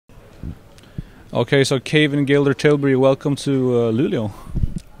Okay, so Kavin Gilder-Tilbury, welcome to Luleå.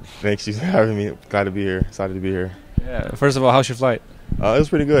 Thanks you for having me. Glad to be here. Excited to be here. Yeah. First of all, how's your flight? It was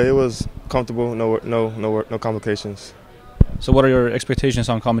pretty good. It was comfortable. No complications. So, what are your expectations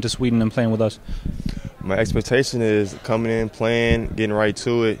on coming to Sweden and playing with us? My expectation is coming in, playing, getting right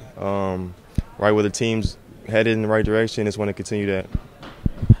to it, right where the team's headed in the right direction. Just want to continue that.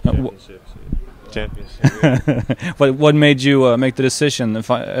 Championship. What made you make the decision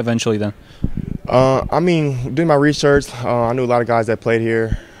eventually then? I mean, doing my research, I knew a lot of guys that played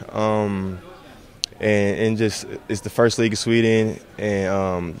here, and just it's the first league of Sweden,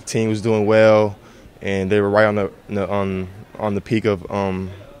 and the team was doing well, and they were right on the peak of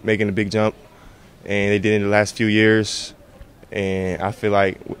making a big jump, and they did it in the last few years, and I feel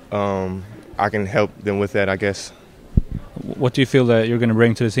like I can help them with that, I guess. What do you feel that you're going to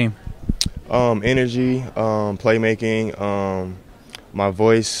bring to the team? Energy, playmaking, my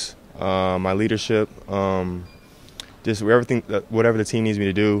voice, my leadership, just everything, whatever the team needs me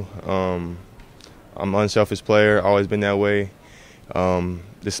to do. I'm an unselfish player, always been that way.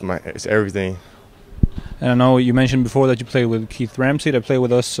 It's everything. And I know you mentioned before that you played with Keith Ramsey, that played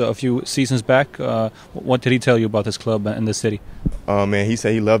with us a few seasons back. What did he tell you about this club and the city? Man, he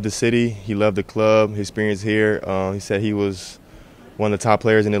said he loved the city, he loved the club, his experience here. He said he was one of the top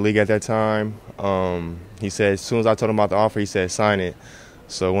players in the league at that time. He said as soon as I told him about the offer, he said sign it.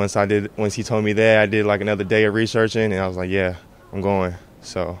 So once he told me that, I did like another day of researching, and I was like, yeah, I'm going.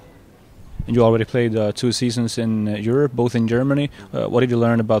 So. And you already played 2 seasons in Europe, both in Germany. What did you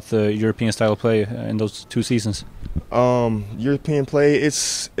learn about the European style of play in those 2 seasons? European play,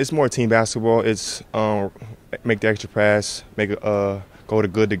 it's more team basketball. It's make the extra pass, go to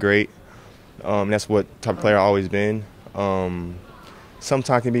good to great. That's what type of player I've always been.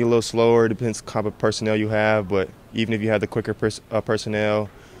 Sometimes it can be a little slower, depends on the personnel you have, but even if you have the quicker personnel,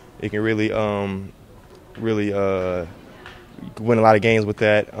 it can really win a lot of games with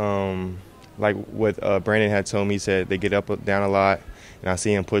that. Like what Brandon had told me, he said they get up down a lot, and I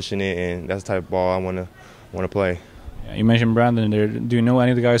see him pushing it, and that's the type of ball I want to play. Yeah, you mentioned Brandon there. Do you know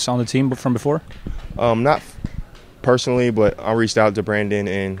any of the guys on the team from before? Not personally, but I reached out to Brandon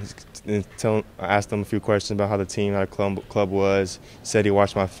and I asked him a few questions about how the team, how the club was. He said he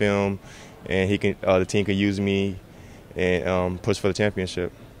watched my film, and the team could use me and push for the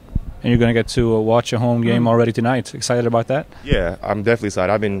championship. And you're going to get to watch a home game already tonight. Excited about that? Yeah, I'm definitely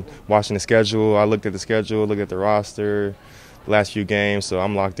excited. I've been watching the schedule. I looked at the schedule, looked at the roster, the last few games, so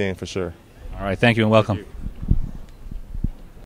I'm locked in for sure. All right, thank you and welcome. Thank you.